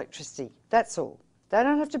selling electricity, that's all. They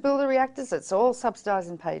don't have to build the reactors, it's all subsidised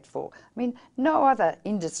and paid for. I mean, no other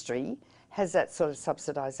industry has that sort of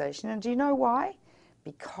subsidisation, and do you know why?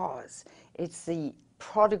 Because it's the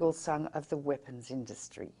prodigal son of the weapons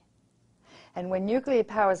industry. And when nuclear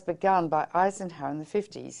power was begun by Eisenhower in the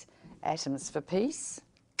 50s, atoms for peace,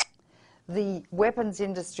 the weapons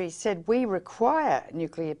industry said we require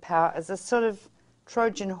nuclear power as a sort of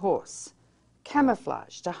Trojan horse,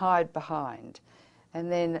 camouflage to hide behind.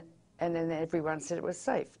 And then everyone said it was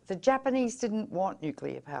safe. The Japanese didn't want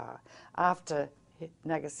nuclear power after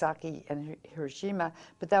Nagasaki and Hiroshima,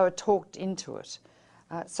 but they were talked into it.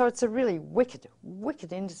 So it's a really wicked,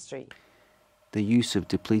 wicked industry. The use of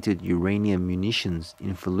depleted uranium munitions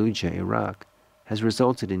in Fallujah, Iraq, has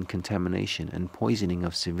resulted in contamination and poisoning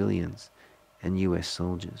of civilians and US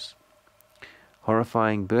soldiers.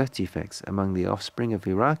 Horrifying birth defects among the offspring of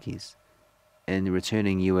Iraqis and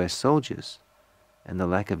returning US soldiers, and the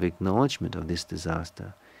lack of acknowledgement of this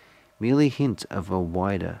disaster, merely hint of a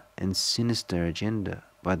wider and sinister agenda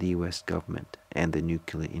by the US government and the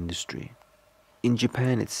nuclear industry. In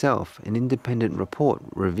Japan itself, an independent report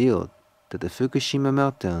revealed that the Fukushima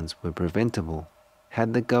meltdowns were preventable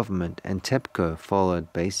had the government and TEPCO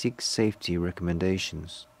followed basic safety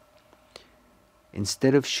recommendations.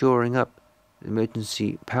 Instead of shoring up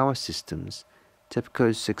emergency power systems,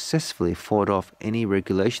 TEPCO successfully fought off any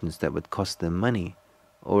regulations that would cost them money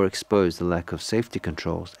or expose the lack of safety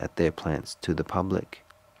controls at their plants to the public.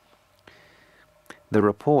 The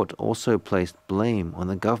report also placed blame on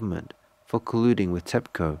the government for colluding with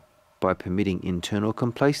TEPCO by permitting internal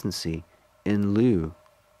complacency in lieu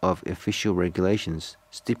of official regulations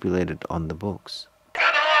stipulated on the books.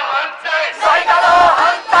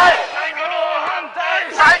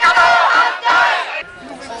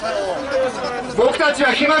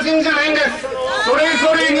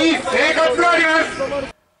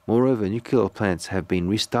 Moreover, nuclear plants have been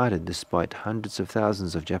restarted despite hundreds of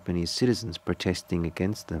thousands of Japanese citizens protesting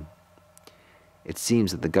against them. It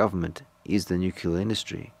seems that the government is the nuclear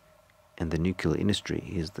industry, and the nuclear industry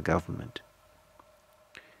is the government.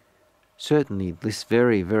 Certainly, this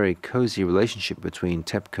very, very cozy relationship between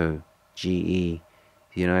TEPCO, GE, the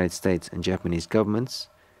United States and Japanese governments,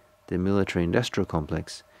 the military-industrial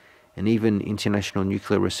complex, and even international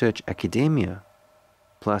nuclear research academia,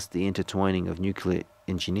 plus the intertwining of nuclear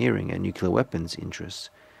engineering and nuclear weapons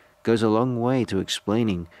interests, goes a long way to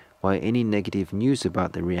explaining why any negative news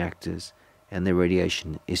about the reactors and their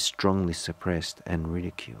radiation is strongly suppressed and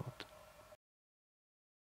ridiculed.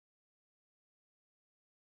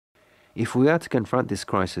 If we are to confront this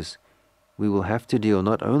crisis, we will have to deal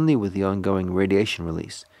not only with the ongoing radiation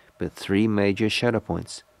release, but three major shadow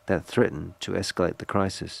points that threaten to escalate the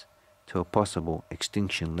crisis to a possible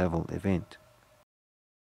extinction-level event.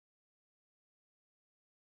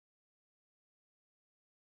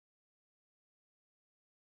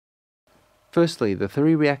 Firstly, the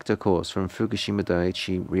three reactor cores from Fukushima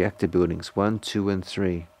Daiichi reactor buildings 1, 2 and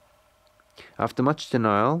 3. After much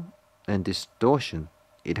denial and distortion,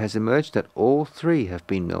 it has emerged that all three have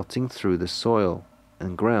been melting through the soil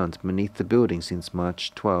and ground beneath the building since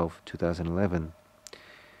March 12, 2011.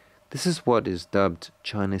 This is what is dubbed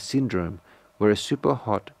China syndrome, where a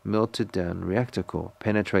super-hot, melted-down reactor core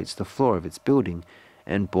penetrates the floor of its building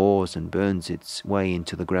and bores and burns its way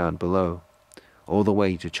into the ground below, all the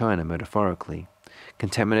way to China metaphorically,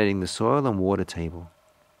 contaminating the soil and water table.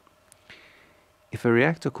 If a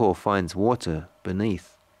reactor core finds water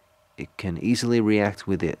beneath, it can easily react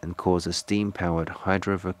with it and cause a steam-powered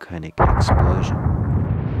hydrovolcanic explosion.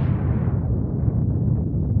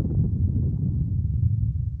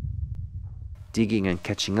 Digging and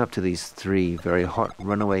catching up to these three very hot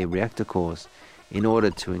runaway reactor cores in order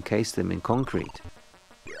to encase them in concrete.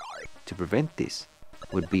 To prevent this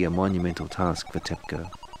would be a monumental task for TEPCO.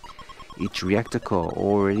 Each reactor core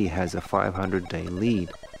already has a 500-day lead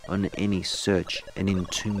on any search and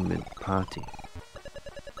entombment party.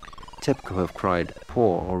 TEPCO have cried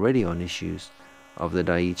poor already on issues of the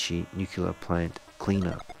Daiichi nuclear plant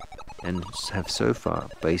cleanup and have so far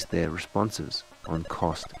based their responses on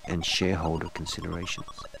cost and shareholder considerations.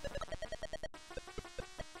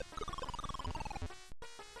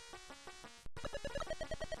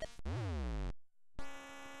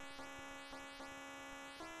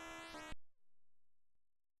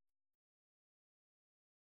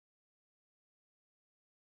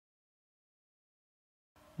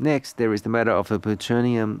 Next, there is the matter of the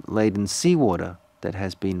plutonium-laden seawater that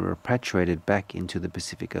has been repatriated back into the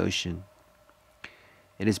Pacific Ocean.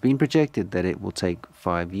 It has been projected that it will take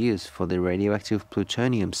 5 years for the radioactive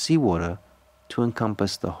plutonium seawater to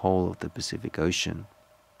encompass the whole of the Pacific Ocean.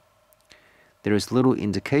 There is little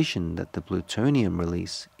indication that the plutonium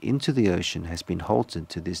release into the ocean has been halted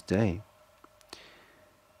to this day.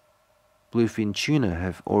 Bluefin tuna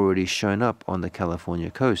have already shown up on the California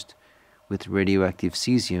coast, with radioactive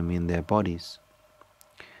cesium in their bodies.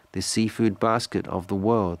 The seafood basket of the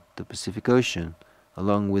world, the Pacific Ocean,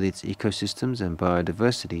 along with its ecosystems and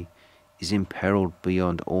biodiversity, is imperiled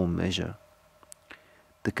beyond all measure.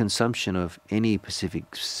 The consumption of any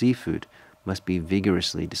Pacific seafood must be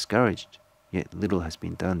vigorously discouraged, yet little has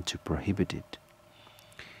been done to prohibit it.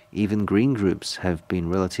 Even green groups have been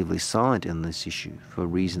relatively silent on this issue for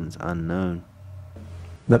reasons unknown.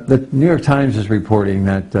 The New York Times is reporting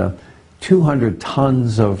that 200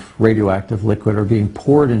 tons of radioactive liquid are being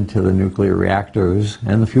poured into the nuclear reactors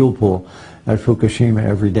and the fuel pool at Fukushima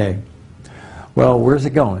every day. Well, where's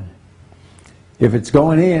it going? If it's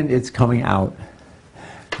going in, it's coming out.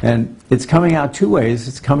 And it's coming out two ways.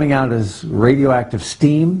 It's coming out as radioactive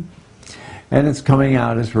steam, and it's coming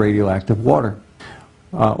out as radioactive water.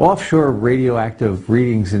 Offshore radioactive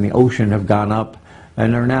readings in the ocean have gone up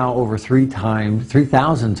and are now over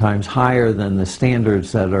 3,000 times higher than the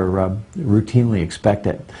standards that are routinely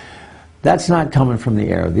expected. That's not coming from the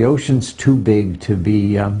air. The ocean's too big to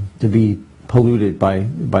be polluted by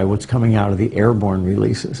what's coming out of the airborne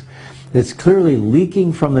releases. It's clearly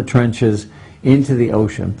leaking from the trenches into the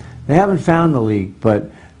ocean. They haven't found the leak, but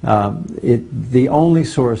the only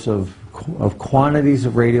source of quantities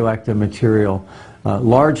of radioactive material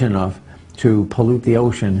large enough to pollute the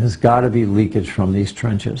ocean has got to be leakage from these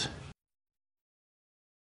trenches.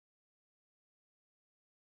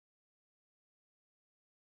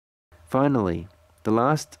 Finally, the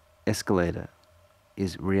last escalator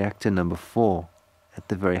is reactor number 4 at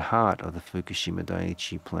the very heart of the Fukushima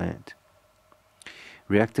Daiichi plant.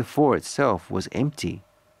 Reactor 4 itself was empty,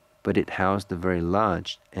 but it housed a very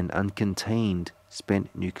large and uncontained spent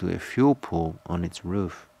nuclear fuel pool on its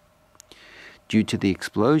roof. Due to the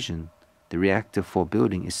explosion, the Reactor 4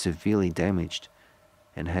 building is severely damaged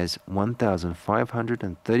and has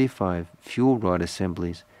 1,535 fuel rod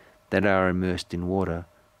assemblies that are immersed in water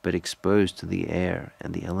but exposed to the air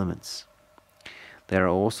and the elements. They are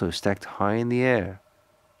also stacked high in the air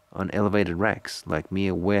on elevated racks like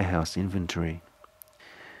mere warehouse inventory.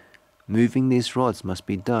 Moving these rods must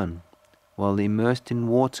be done while immersed in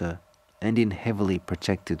water and in heavily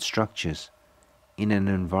protected structures in an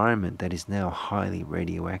environment that is now highly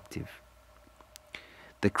radioactive.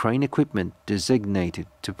 The crane equipment designated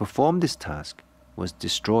to perform this task was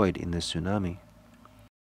destroyed in the tsunami.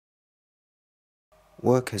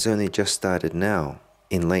 Work has only just started now,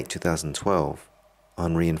 in late 2012,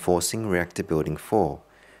 on reinforcing Reactor Building 4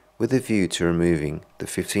 with a view to removing the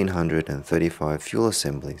 1,535 fuel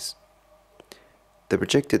assemblies. The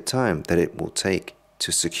projected time that it will take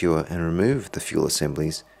to secure and remove the fuel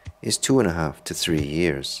assemblies is 2.5 to 3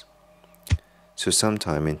 years, so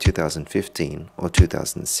sometime in 2015 or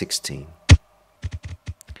 2016.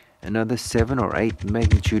 Another 7 or 8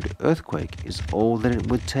 magnitude earthquake is all that it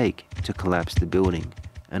would take to collapse the building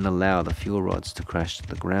and allow the fuel rods to crash to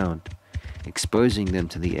the ground, exposing them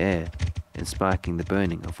to the air and sparking the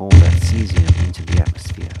burning of all that cesium into the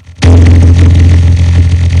atmosphere.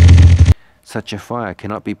 Such a fire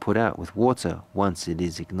cannot be put out with water once it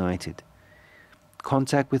is ignited.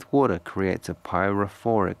 Contact with water creates a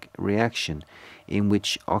pyrophoric reaction in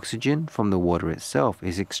which oxygen from the water itself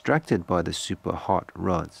is extracted by the super hot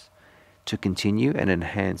rods to continue and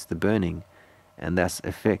enhance the burning and thus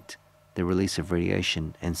affect the release of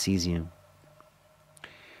radiation and cesium.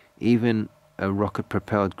 Even a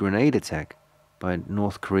rocket-propelled grenade attack by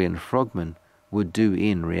North Korean frogmen would do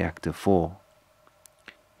in Reactor 4.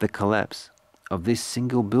 The collapse of this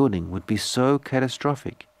single building would be so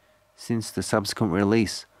catastrophic since the subsequent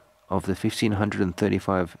release of the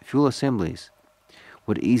 1,535 fuel assemblies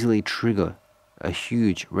would easily trigger a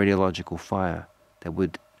huge radiological fire that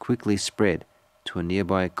would quickly spread to a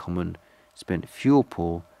nearby common spent fuel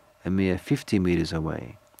pool a mere 50 meters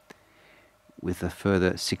away, with a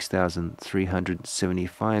further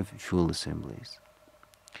 6,375 fuel assemblies.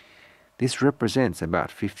 This represents about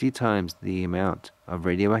 50 times the amount of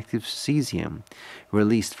radioactive cesium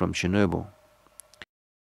released from Chernobyl.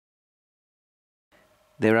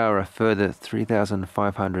 There are a further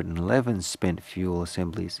 3,511 spent fuel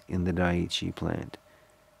assemblies in the Daiichi plant,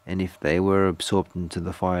 and if they were absorbed into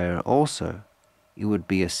the fire also, it would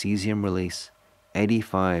be a cesium release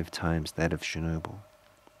 85 times that of Chernobyl.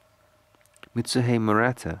 Mitsuhei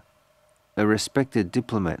Murata, a respected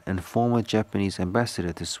diplomat and former Japanese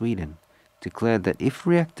ambassador to Sweden, declared that if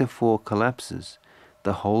Reactor 4 collapses,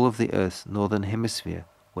 the whole of the Earth's northern hemisphere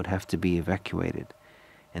would have to be evacuated,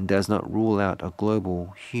 and does not rule out a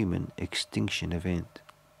global human extinction event.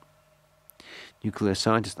 Nuclear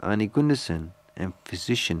scientist Arne Gundersen and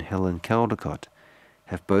physician Helen Caldecott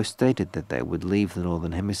have both stated that they would leave the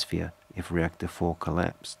northern hemisphere if Reactor 4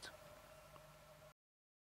 collapsed.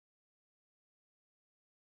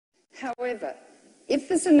 However, if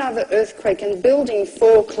there's another earthquake and Building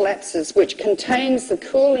 4 collapses, which contains the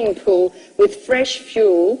cooling pool with fresh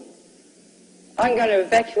fuel, I'm going to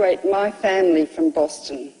evacuate my family from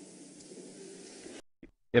Boston.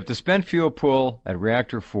 If the spent fuel pool at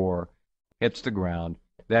Reactor 4 hits the ground,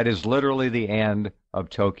 that is literally the end of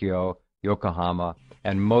Tokyo, Yokohama,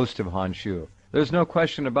 and most of Honshu. There's no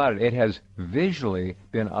question about it. It has visually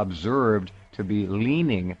been observed to be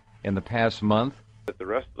leaning in the past month. That the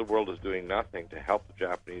rest of the world is doing nothing to help the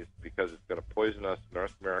Japanese because it's going to poison us in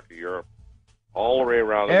North America, Europe, all the way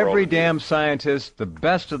around the world. Every damn scientist, the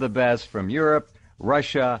best of the best from Europe,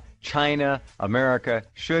 Russia, China, America,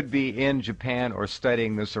 should be in Japan or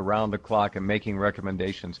studying this around the clock and making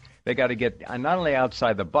recommendations. They got to get not only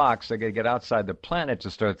outside the box, they got to get outside the planet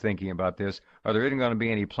to start thinking about this, or there isn't going to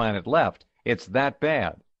be any planet left. It's that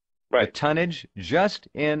bad. Right. The tonnage just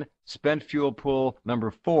in spent fuel pool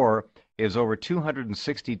number 4 is over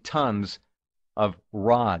 260 tons of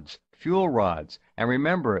rods, fuel rods. And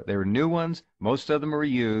remember, they were new ones. Most of them are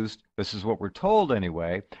used. This is what we're told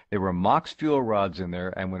anyway. There were MOX fuel rods in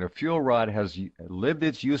there, and when a fuel rod has lived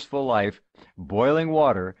its useful life, boiling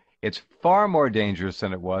water, it's far more dangerous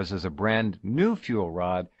than it was as a brand new fuel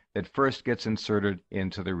rod that first gets inserted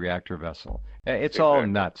into the reactor vessel. It's all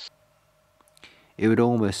nuts. It would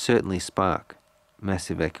almost certainly spark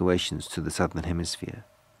mass evacuations to the southern hemisphere.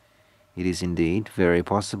 It is indeed very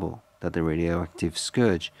possible that the radioactive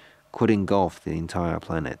scourge could engulf the entire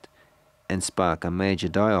planet and spark a major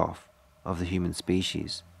die-off of the human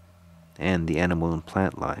species and the animal and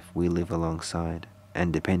plant life we live alongside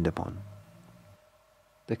and depend upon.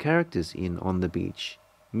 The characters in On the Beach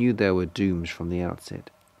knew they were doomed from the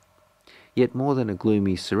outset. Yet more than a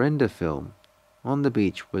gloomy surrender film, On the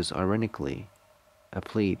Beach was ironically a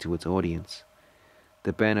plea to its audience.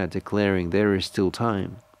 The banner declaring there is still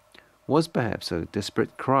time was perhaps a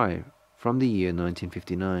desperate cry from the year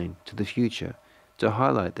 1959 to the future to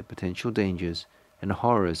highlight the potential dangers and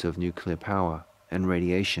horrors of nuclear power and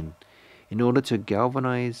radiation in order to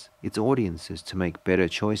galvanize its audiences to make better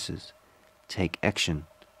choices, take action,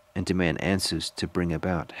 and demand answers to bring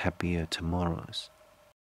about happier tomorrows.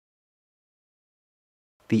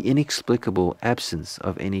 The inexplicable absence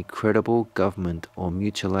of any credible government or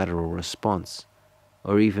multilateral response,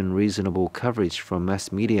 or even reasonable coverage from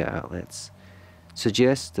mass media outlets,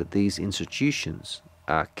 suggests that these institutions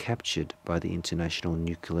are captured by the international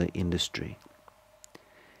nuclear industry.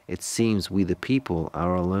 It seems we the people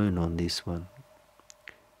are alone on this one.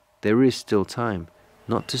 There is still time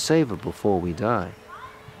not to savor before we die,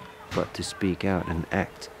 but to speak out and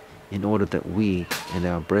act in order that we and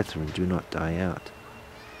our brethren do not die out.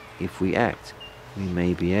 If we act, we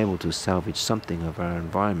may be able to salvage something of our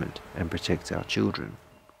environment and protect our children.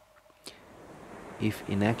 If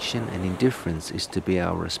inaction and indifference is to be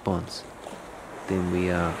our response, then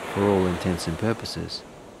we are, for all intents and purposes,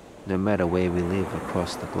 no matter where we live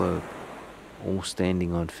across the globe, all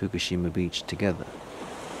standing on Fukushima Beach together,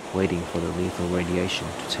 waiting for the lethal radiation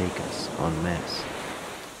to take us en masse.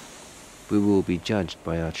 We will be judged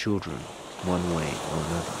by our children, one way or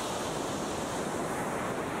another.